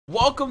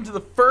Welcome to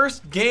the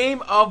first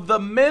game of the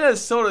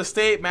Minnesota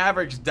State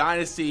Mavericks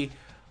Dynasty.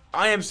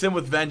 I am Sim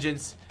with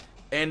Vengeance,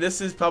 and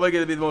this is probably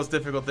going to be the most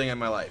difficult thing in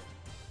my life.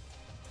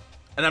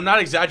 And I'm not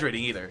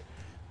exaggerating either.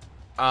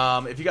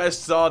 If you guys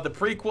saw the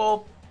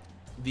prequel,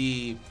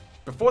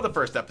 before the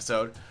first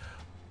episode,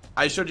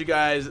 I showed you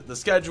guys the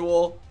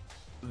schedule,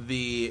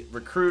 the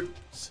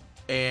recruits,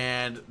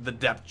 and the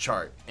depth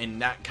chart.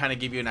 And that kind of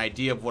gave you an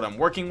idea of what I'm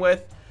working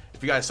with.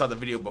 If you guys saw the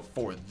video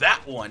before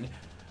that one,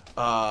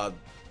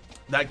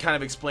 that kind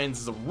of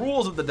explains the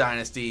rules of the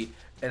Dynasty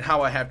and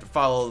how I have to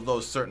follow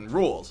those certain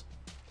rules.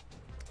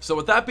 So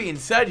with that being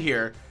said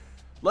here,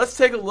 let's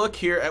take a look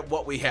here at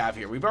what we have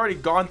here. We've already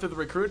gone through the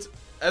recruits,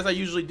 as I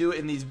usually do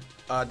in these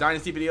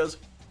Dynasty videos.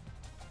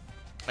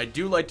 I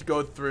do like to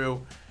go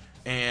through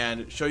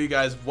and show you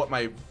guys what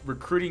my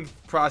recruiting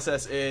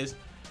process is.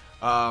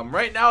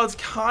 Right now it's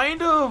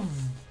kind of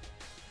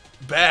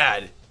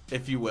bad,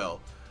 if you will.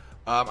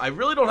 I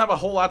really don't have a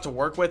whole lot to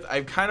work with.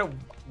 I kind of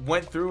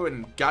went through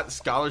and got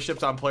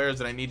scholarships on players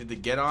that I needed to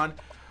get on.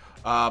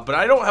 But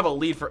I don't have a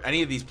lead for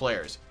any of these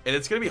players. And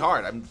it's going to be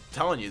hard. I'm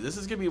telling you, this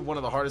is going to be one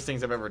of the hardest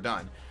things I've ever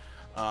done.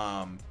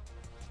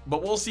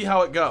 But we'll see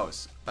how it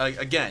goes.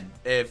 Again,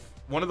 if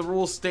one of the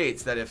rules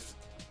states that if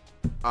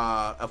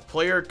a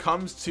player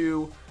comes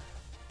to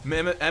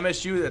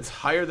MSU that's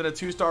higher than a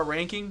 2-star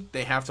ranking,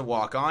 they have to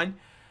walk on.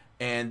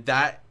 And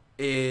that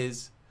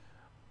is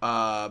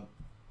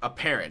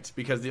apparent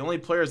because the only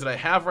players that I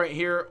have right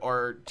here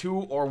are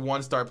 2- or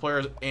 1-star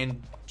players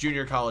and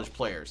junior college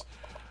players.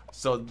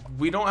 So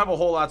we don't have a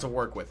whole lot to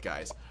work with,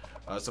 guys.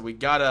 So we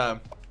gotta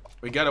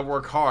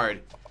work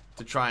hard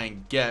to try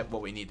and get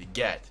what we need to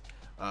get.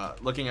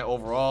 Looking at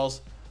overalls,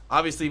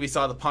 obviously we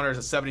saw the punter's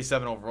a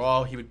 77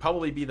 overall. He would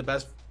probably be the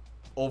best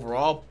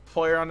overall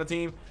player on the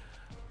team,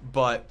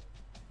 but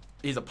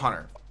he's a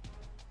punter.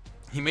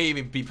 He may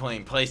even be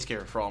playing place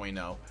care for all we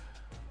know.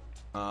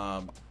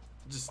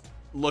 Just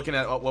looking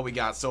at what we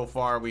got so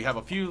far, we have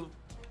a few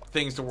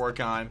things to work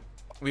on.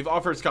 We've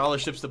offered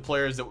scholarships to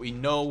players that we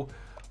know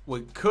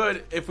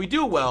if we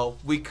do well,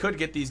 we could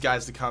get these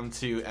guys to come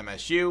to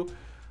MSU,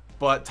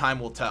 but time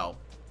will tell.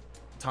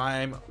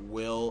 Time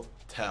will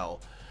tell.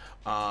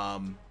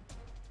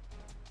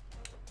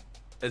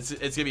 It's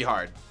gonna be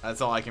hard. That's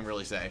all I can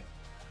really say.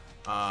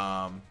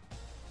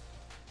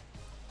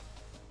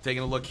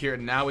 Taking a look here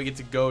now, we get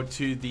to go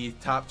to the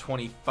top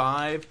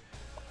 25.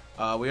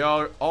 We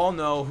all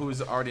know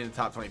who's already in the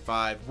top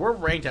 25. We're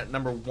ranked at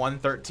number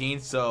 113,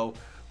 so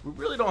we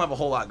really don't have a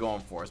whole lot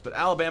going for us. But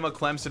Alabama,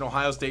 Clemson,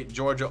 Ohio State,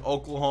 Georgia,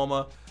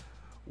 Oklahoma,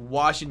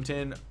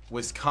 Washington,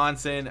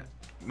 Wisconsin,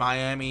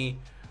 Miami,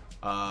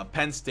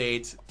 Penn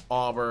State,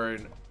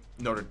 Auburn,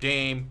 Notre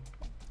Dame,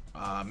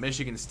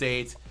 Michigan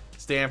State,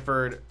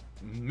 Stanford,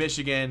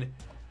 Michigan,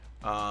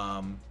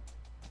 USC,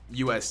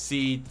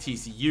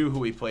 TCU, who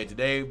we played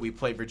today. We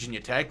play Virginia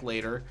Tech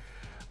later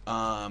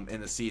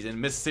in the season,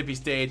 Mississippi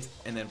State,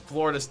 and then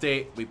Florida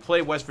State. We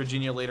play West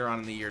Virginia later on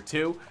in the year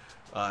too.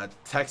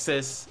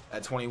 Texas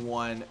at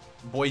 21,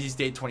 Boise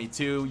State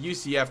 22,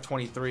 UCF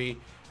 23,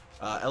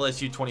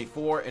 LSU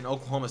 24, and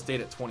Oklahoma State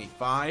at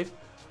 25.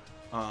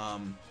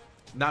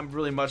 Not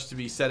really much to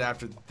be said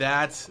after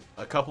that.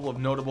 A couple of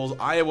notables.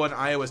 Iowa and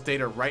Iowa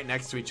State are right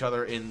next to each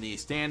other in the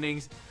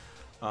standings.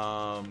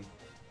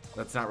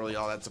 That's not really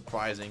all that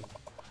surprising,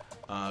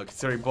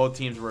 considering both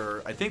teams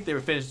were. I think they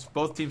were finished.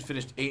 Both teams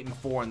finished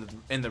 8-4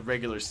 in the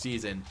regular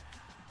season.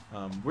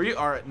 We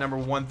are at number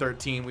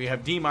 113. We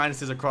have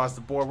D-minuses across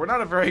the board. We're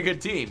not a very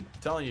good team.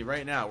 I'm telling you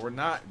right now, we're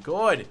not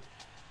good.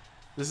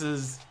 This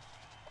is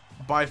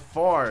by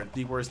far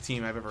the worst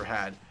team I've ever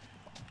had.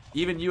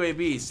 Even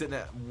UAB sitting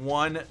at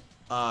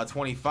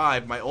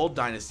 125. My old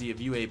dynasty of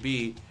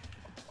UAB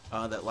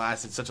that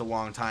lasted such a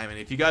long time. And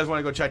if you guys want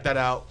to go check that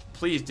out,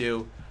 please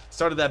do.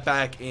 Started that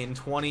back in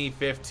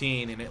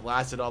 2015, and it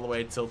lasted all the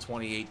way until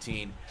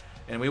 2018.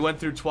 And we went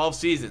through 12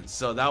 seasons,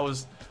 so that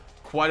was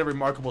quite a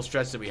remarkable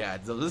stretch that we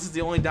had. So this is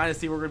the only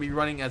dynasty we're going to be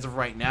running as of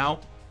right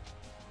now.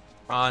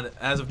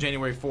 As of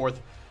January 4th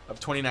of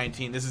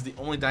 2019, this is the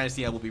only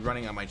dynasty I will be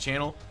running on my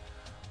channel.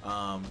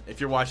 If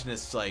you're watching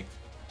this like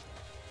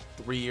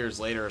 3 years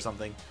later or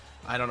something,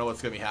 I don't know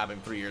what's going to be happening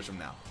 3 years from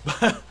now.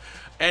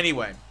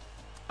 Anyway,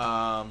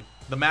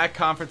 the MAC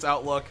conference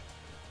outlook.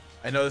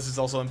 I know this is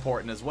also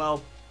important as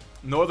well.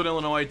 Northern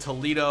Illinois,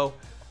 Toledo,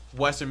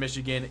 Western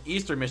Michigan,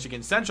 Eastern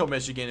Michigan, Central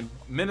Michigan,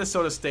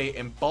 Minnesota State,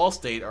 and Ball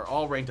State are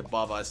all ranked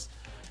above us.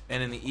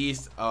 And in the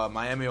East,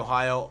 Miami of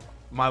Ohio,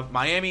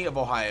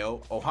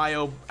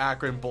 Ohio,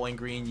 Akron, Bowling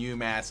Green,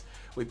 UMass.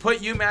 We put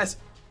UMass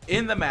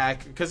in the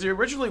MAC because they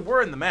originally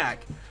were in the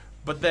MAC,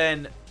 but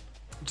then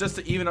just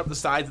to even up the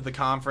sides of the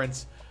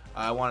conference,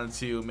 I wanted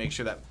to make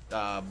sure that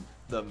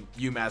the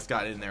UMass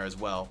got in there as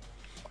well.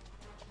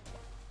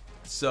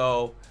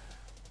 So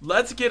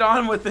let's get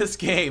on with this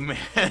game,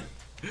 man.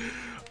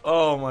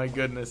 Oh my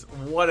goodness,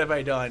 what have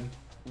I done?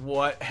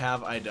 What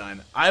have I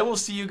done? I will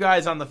see you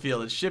guys on the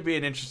field. It should be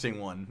an interesting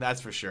one, that's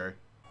for sure.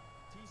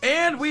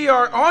 And we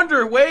are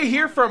underway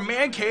here from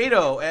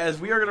Mankato as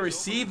we are going to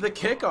receive the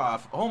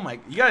kickoff. Oh my,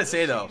 you gotta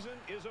say though,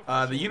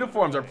 the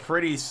uniforms are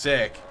pretty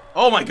sick.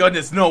 Oh my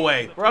goodness, no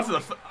way. We're out to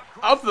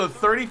the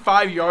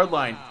 35-yard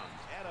line.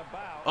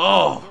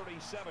 Oh.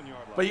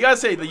 But you gotta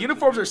say, the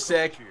uniforms are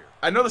sick.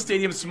 I know the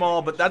stadium's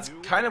small, but that's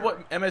kind of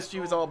what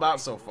MSG is all about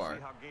so far.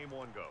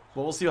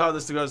 But we'll see how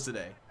this goes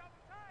today.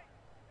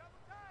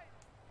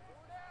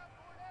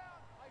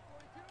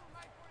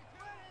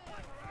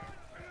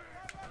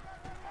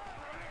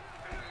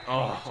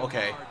 Oh,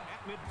 okay.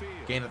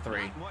 Gain of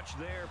 3.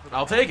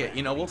 I'll take it.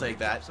 You know, we'll take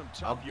that.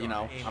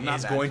 I'm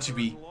not going to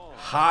be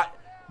hot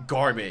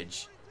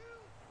garbage.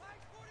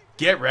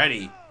 Get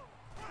ready.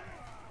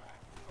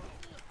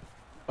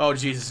 Oh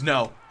Jesus,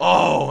 no.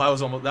 Oh, that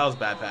was a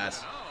bad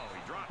pass.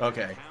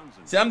 Okay.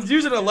 See, I'm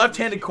using a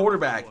left-handed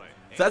quarterback,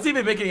 so that's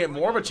even making it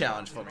more of a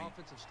challenge for me.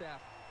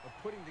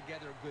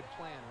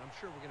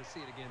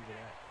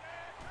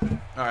 All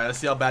right, let's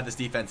see how bad this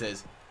defense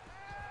is.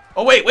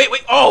 Oh wait.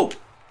 Oh.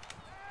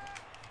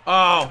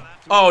 Oh.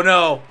 Oh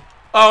no.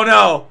 Oh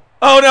no.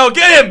 Oh no.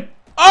 Get him.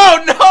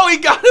 Oh no, he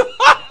got him.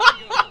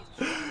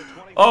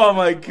 Oh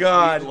my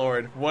God,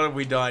 Lord, what have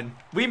we done?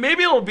 We may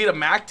be able to beat a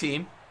MAC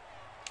team.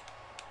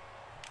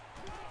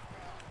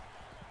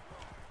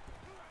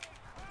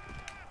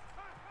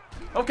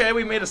 Okay,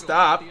 we made a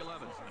stop.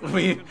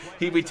 We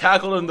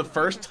tackled him the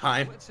first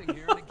time.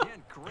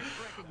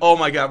 Oh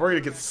my God, we're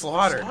gonna get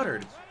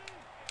slaughtered.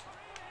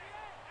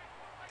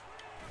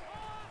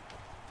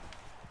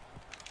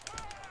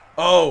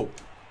 Oh,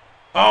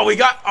 we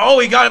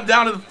got him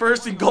down to the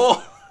 1st and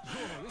goal.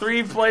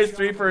 3 plays,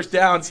 3 first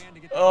downs.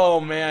 Oh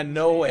man,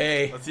 no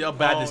way. Let's see how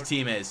bad this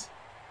team is.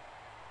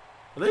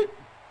 Are they?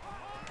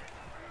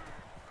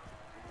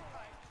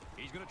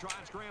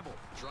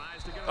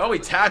 Oh, we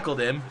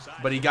tackled him,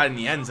 but he got in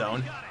the end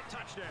zone.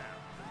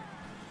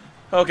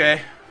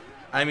 Okay.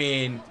 I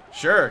mean,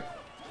 sure.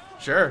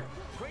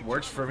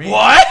 Works for me.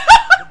 What?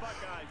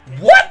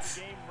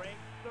 What?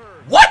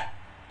 What?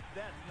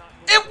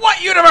 In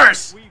what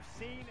universe?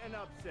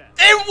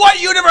 In what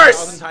universe?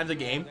 1,000 times a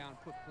game.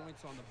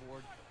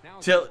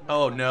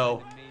 Oh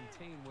no.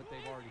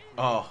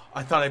 Oh,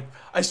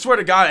 I swear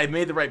to God, I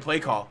made the right play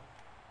call.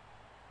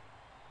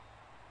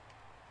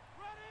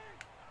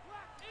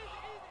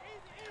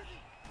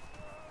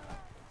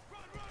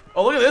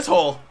 Oh, look at this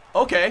hole.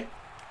 Okay.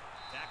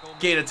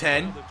 Gain of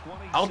 10.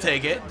 I'll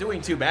take it. Doing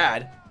too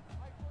bad.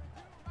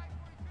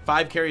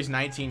 5 carries,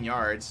 19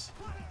 yards.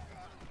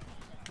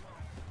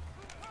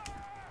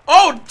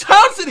 Oh,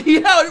 Townsend, he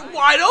had it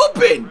wide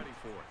open.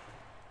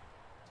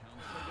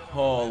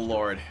 Oh,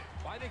 Lord.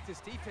 I think this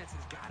defense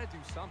has got to do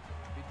something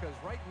because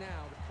right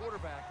now the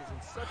quarterback is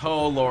in such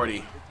oh, Lordy.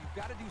 You've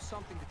got to do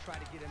something to try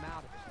to get him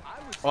out of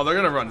it. Oh, they're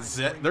gonna run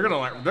zit. They're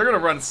gonna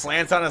run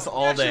slants on us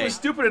all day. We're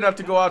stupid enough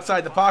to go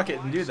outside the pocket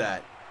and do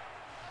that.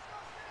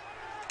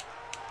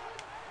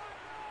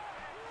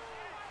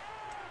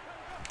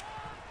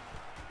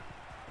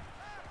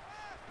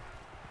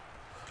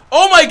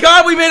 Oh my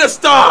God, we made a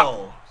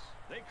stop!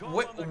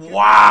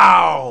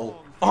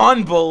 Wow!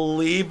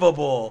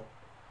 Unbelievable.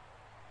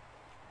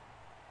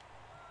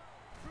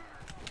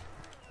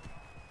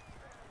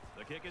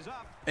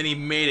 And he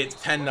made it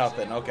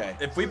 10-0. Okay.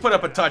 If we put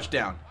up a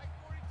touchdown.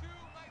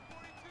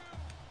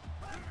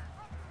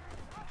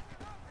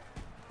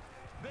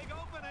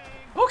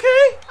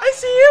 Okay, I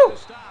see you.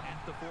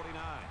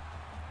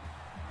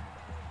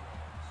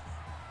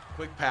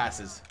 Quick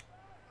passes.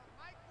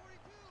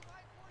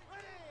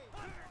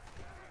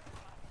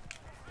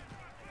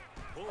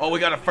 Oh, we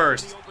got a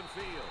first.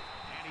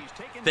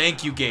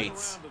 Thank you,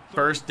 Gates.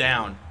 First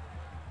down.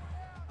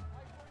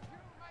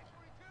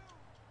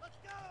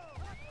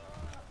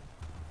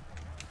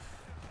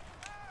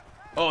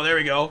 Oh, there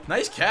we go.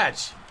 Nice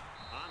catch.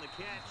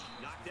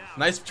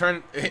 Nice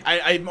turn.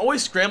 I'm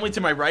always scrambling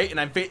to my right, and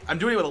I'm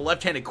doing it with a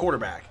left-handed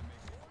quarterback.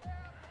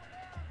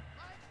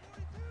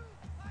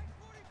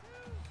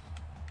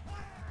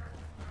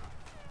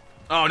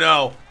 Oh,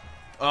 no.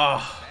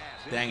 Oh,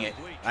 dang it.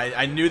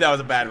 I knew that was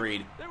a bad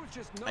read.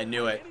 I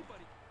knew it.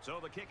 So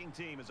the kicking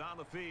team is on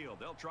the field.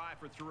 They'll try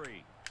for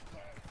 3.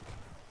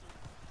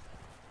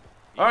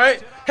 All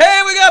right.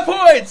 Hey, we got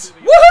points.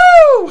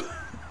 Woohoo!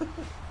 They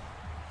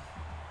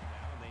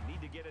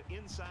need to get it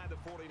inside the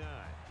 49.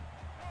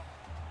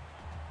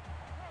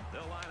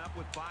 They'll line up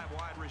with 5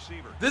 wide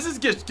receivers. This is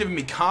just giving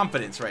me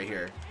confidence right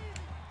here.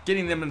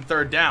 Getting them in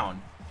 3rd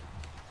down.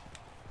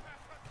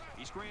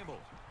 He scrambled.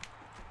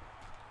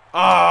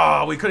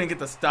 Oh, we couldn't get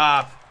the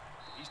stop.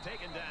 He's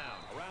taken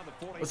down around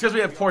the 40. It's because we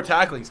have poor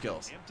tackling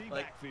skills. Empty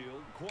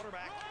backfield,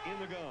 quarterback in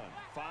the gun.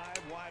 5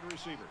 wide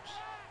receivers.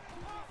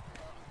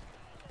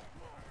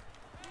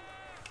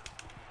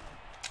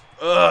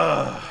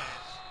 Ugh.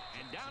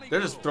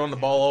 They're just throwing the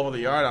ball over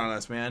the yard on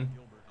us, man.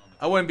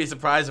 I wouldn't be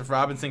surprised if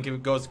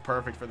Robinson goes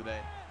perfect for the day.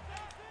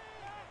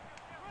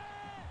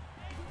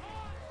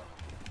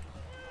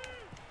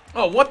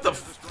 Oh, what the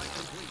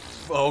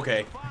oh,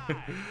 okay.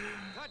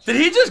 Did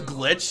he just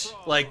glitch,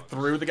 like,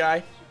 through the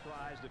guy?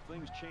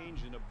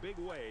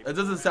 That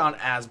doesn't sound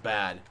as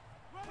bad.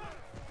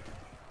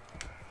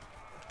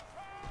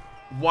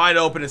 Wide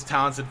open is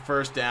Townsend,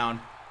 first down.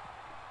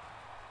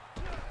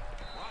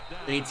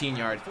 18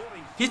 yards.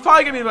 He's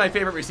probably going to be my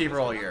favorite receiver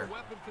all year.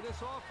 Weapon for this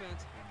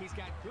offense. He's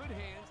got good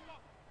hands.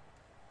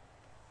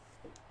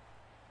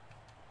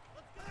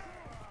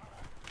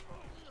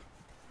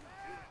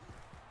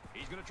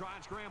 He's going to try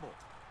and scramble.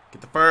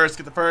 Get the first,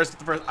 get the first, get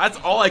the first. That's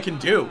all I can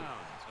do.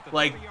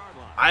 Like,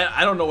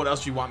 I don't know what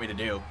else you want me to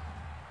do.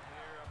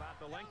 They're about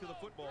the length of the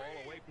football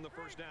away from the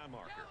first down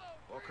marker.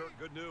 Well, Kurt,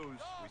 good news.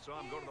 We saw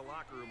him go to the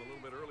locker room a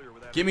little bit earlier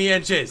with that. Give me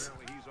inches.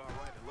 Apparently he's all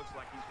right. It looks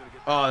like he's gonna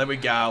get Oh, there we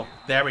go.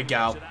 There we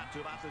go.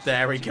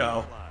 There we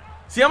go.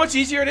 See how much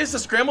easier it is to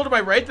scramble to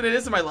my right than it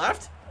is to my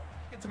left?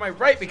 Get to my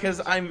right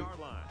because I'm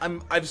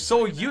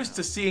so used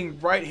to seeing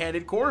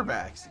right-handed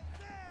quarterbacks.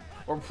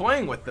 Or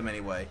playing with them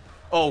anyway.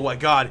 Oh my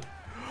god.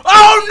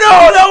 Oh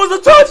no! That was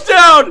a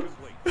touchdown!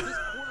 This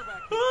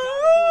quarterback has got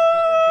to do a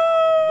better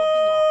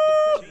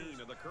job of looking off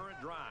the of the current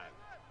drive.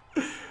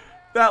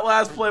 That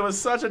last play was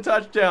such a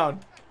touchdown.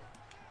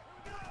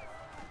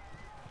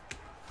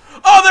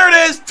 Oh, there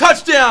it is!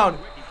 Touchdown!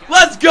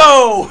 Let's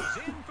go!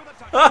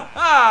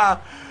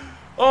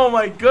 Oh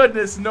my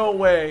goodness, no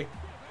way.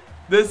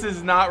 This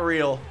is not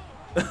real.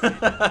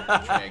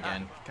 Try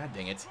again. God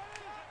dang it.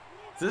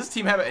 Does this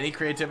team have any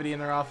creativity in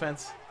their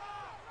offense?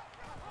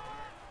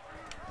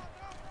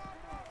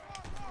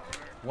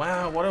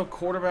 Wow, what a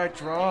quarterback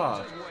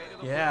draw.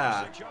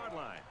 Yeah.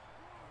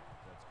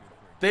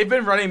 They've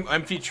been running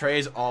empty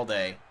trays all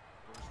day.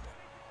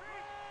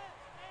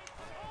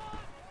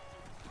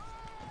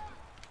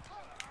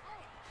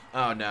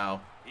 Oh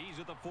no.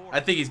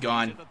 I think he's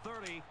gone.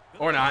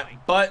 Or not,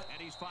 but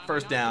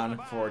first down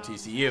for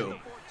TCU.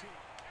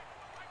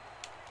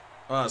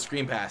 Oh,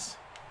 screen pass.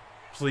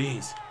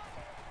 Please.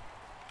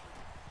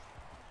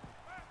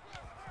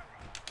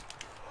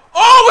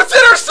 Oh, it's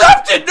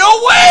intercepted!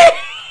 No way!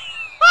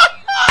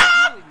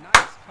 really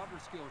nice cover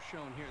skill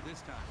shown here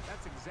this time.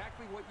 That's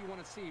exactly what you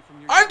want to see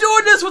from your. I'm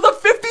doing this with a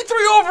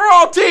 53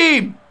 overall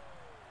team!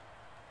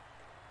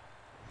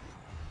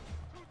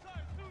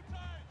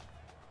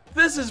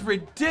 This is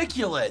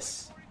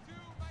ridiculous.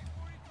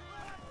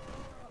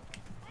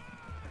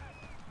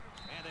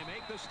 And they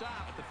make the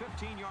stop at the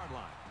 15-yard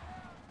line.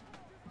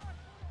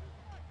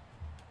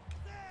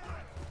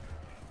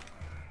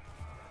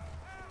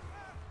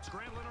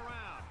 Scrambling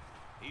around.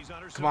 He's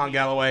under Come on,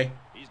 Galloway.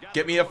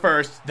 Get me a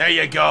first. There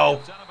you go.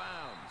 Out of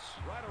bounds.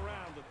 Right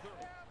around the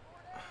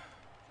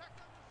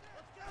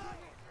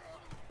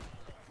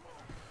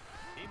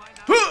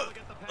 30.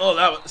 Oh,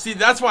 that was, see,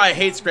 that's why I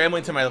hate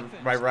scrambling to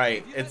my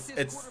right. It's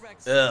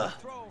ugh.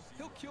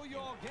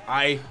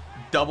 I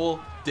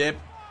double dip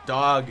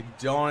dog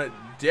don't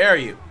dare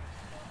you.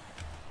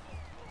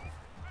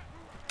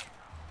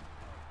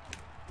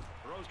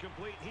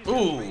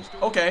 Ooh,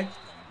 okay.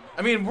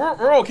 I mean,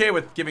 we're okay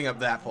with giving up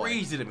that play.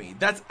 Crazy to me.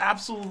 That's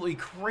absolutely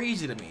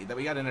crazy to me that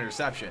we got an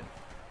interception.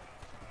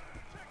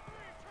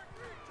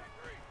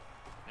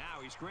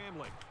 Now he's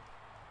scrambling.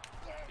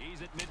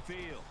 He's at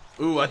midfield.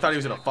 Ooh, I thought he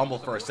was gonna fumble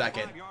for a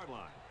second.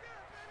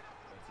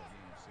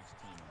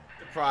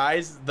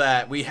 Surprised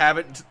that we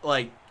haven't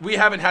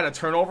had a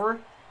turnover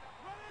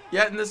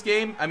yet in this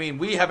game. I mean,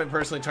 we haven't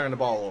personally turned the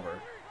ball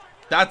over.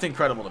 That's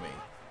incredible to me.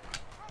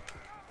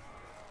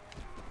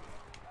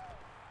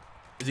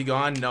 Is he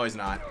gone? No, he's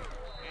not.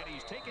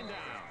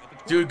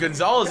 Dude,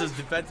 Gonzalez is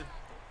defensive.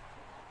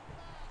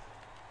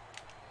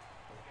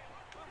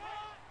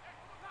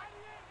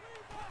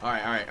 All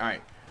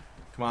right.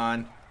 Come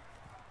on.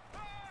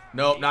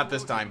 Nope, not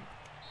this time.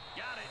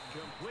 Got it.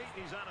 Complete.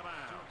 He's out of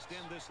bounds to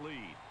extend this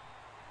lead.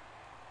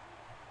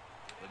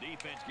 The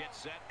defense gets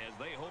set as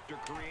they hope to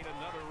create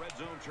another red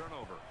zone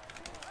turnover.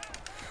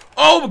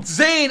 Oh,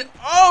 Zane!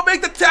 Oh,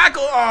 make the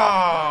tackle!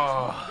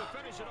 Oh. To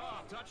finish it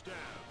off, touchdown.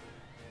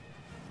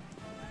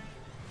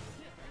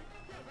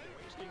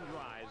 Wasting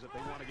drives if they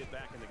want to get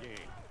back in the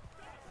game.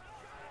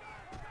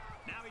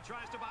 Now he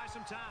tries to buy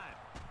some time.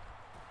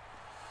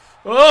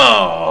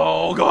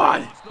 Oh,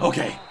 God.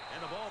 Okay.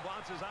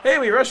 Hey,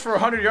 we rushed for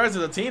 100 yards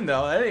as a team,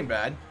 though. That ain't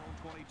bad.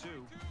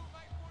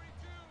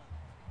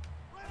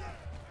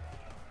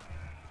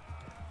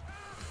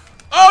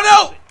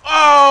 Oh, no!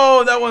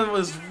 Oh, that one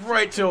was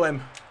right to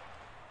him.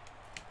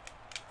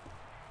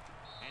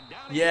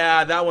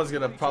 Yeah, that one's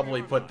going to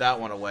probably put that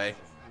one away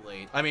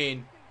late. I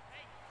mean,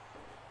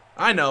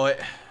 I know it.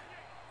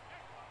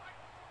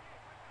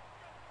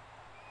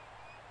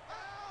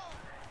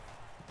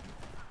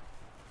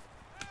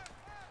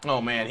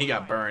 Oh, man, he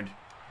got burned.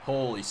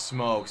 Holy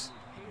smokes.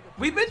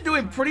 We've been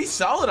doing pretty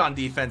solid on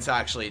defense,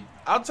 actually.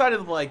 Outside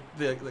of like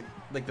the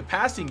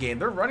passing game,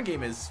 their running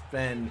game has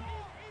been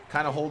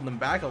kind of holding them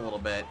back a little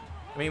bit.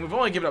 I mean, we've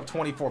only given up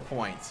 24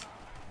 points.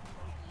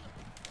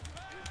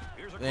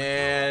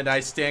 And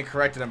I stand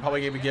corrected. I'm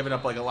probably going to be giving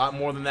up like a lot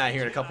more than that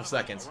here in a couple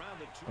seconds.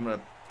 I'm going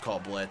to call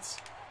blitz.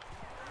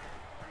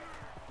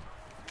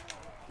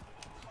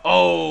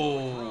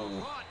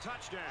 Oh.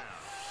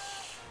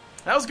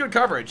 That was good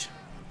coverage.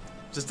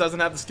 Just doesn't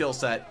have the skill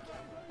set.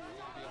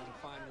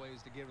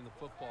 Give him the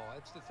football.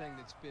 That's the thing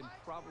that's been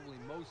probably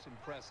most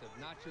impressive.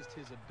 Not just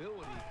his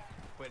ability,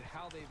 but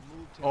how they've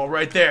moved to. Oh,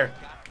 right there.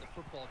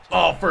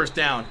 Oh, first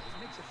down.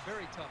 Makes it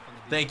very tough on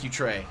the defense. Thank you,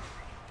 Trey.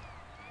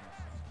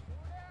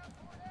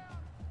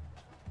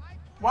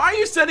 Why are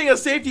you sending a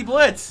safety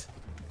blitz?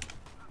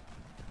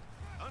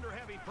 Under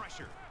heavy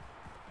pressure.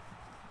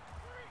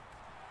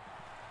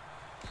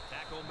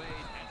 Tackle made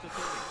at the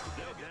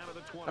 30. Down to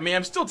the 20. I mean,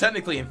 I'm still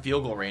technically in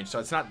field goal range, so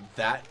it's not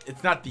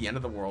the end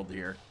of the world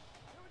here.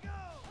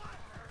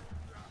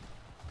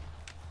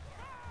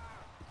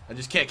 I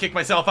just can't kick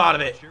myself out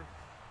of it.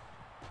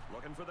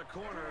 Looking for the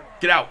corner.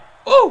 Get out.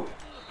 Oh!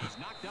 He's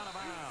knocked out of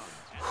bounds.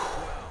 At the 12.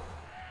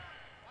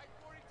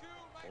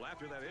 Well,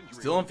 after that injury,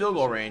 Still in field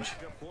goal range.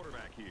 backup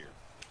quarterback here.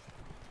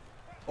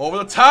 Over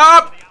the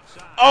top.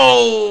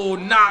 Oh,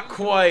 not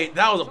quite.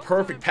 That was a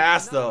perfect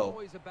pass,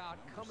 though.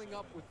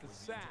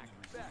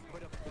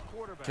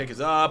 Kick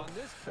is up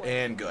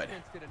and good.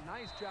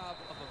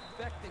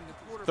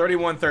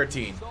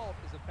 31-13. And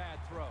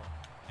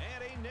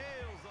he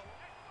nails the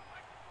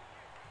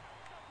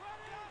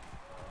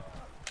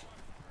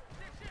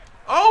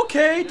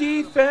Okay,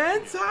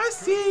 defense. I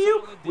see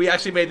you. We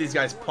actually made these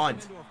guys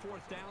punt.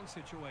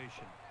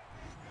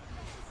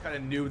 Kind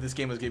of knew this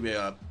game was gonna be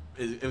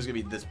it was gonna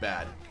be this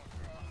bad.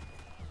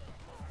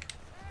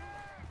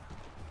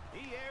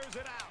 He airs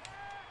it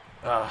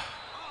out. Uh,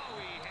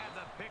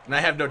 and I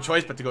have no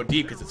choice but to go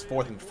deep because it's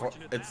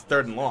it's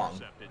third and long.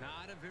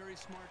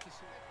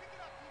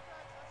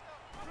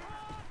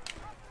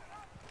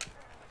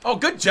 Oh,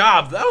 good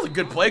job. That was a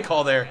good play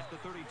call there.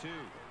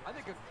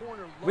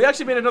 We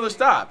actually made another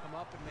stop.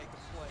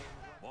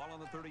 Ball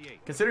on the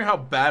 38. Considering how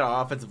bad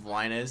our offensive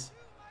line is,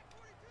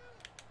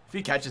 if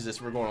he catches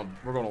this, we're going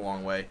a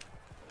long way.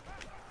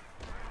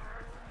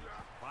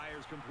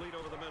 Fires complete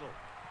over the middle.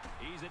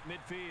 He's at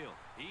midfield.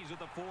 He's at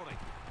the 40.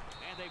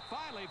 And they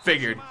finally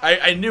Figured.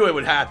 I knew it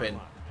would happen.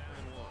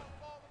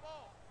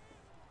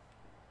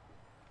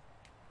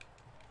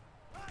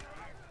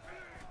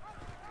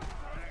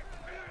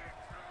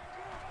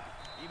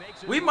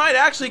 We might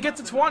actually get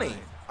to 20.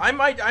 I'm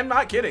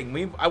not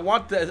kidding. I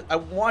want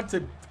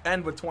to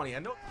end with 20. I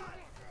know.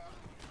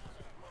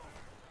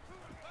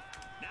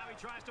 Now he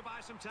tries to buy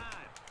some time.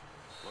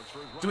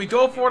 Do we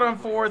go for it on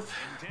fourth?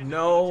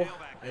 No.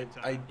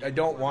 I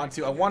don't want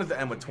to. I wanted to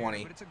end with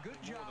 20. But it's a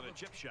good job of a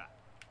chip shot.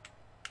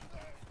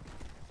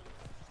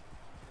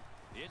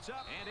 It's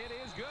up and it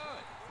is good.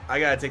 I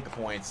gotta take the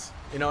points.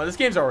 You know, this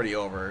game's already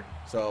over.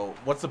 So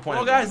what's the point?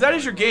 Well, guys, that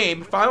is your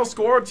game. Final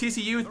score: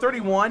 TCU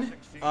 31,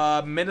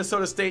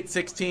 Minnesota State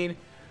 16.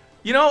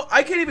 You know,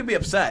 I can't even be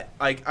upset.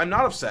 Like, I'm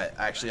not upset,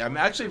 actually. I'm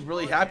actually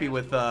really happy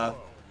with,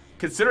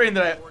 considering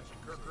that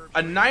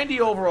a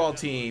 90 overall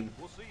team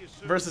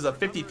versus a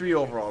 53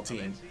 overall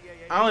team,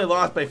 I only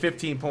lost by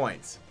 15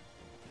 points.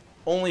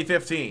 Only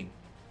 15.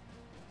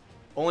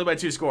 Only by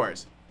 2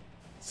 scores.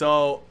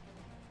 So,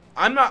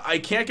 I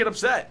can't get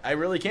upset. I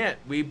really can't.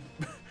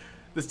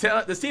 This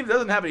team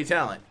doesn't have any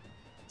talent.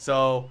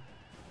 So,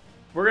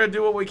 we're going to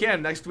do what we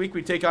can. Next week,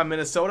 we take on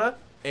Minnesota,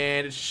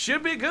 and it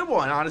should be a good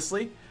one,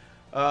 honestly.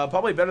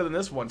 Probably better than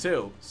this one,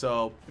 too.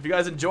 So, if you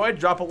guys enjoyed,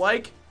 drop a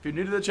like. If you're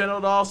new to the channel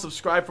at all,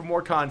 subscribe for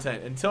more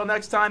content. Until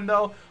next time,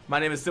 though, my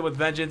name is Sid with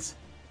Vengeance.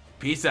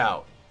 Peace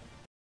out.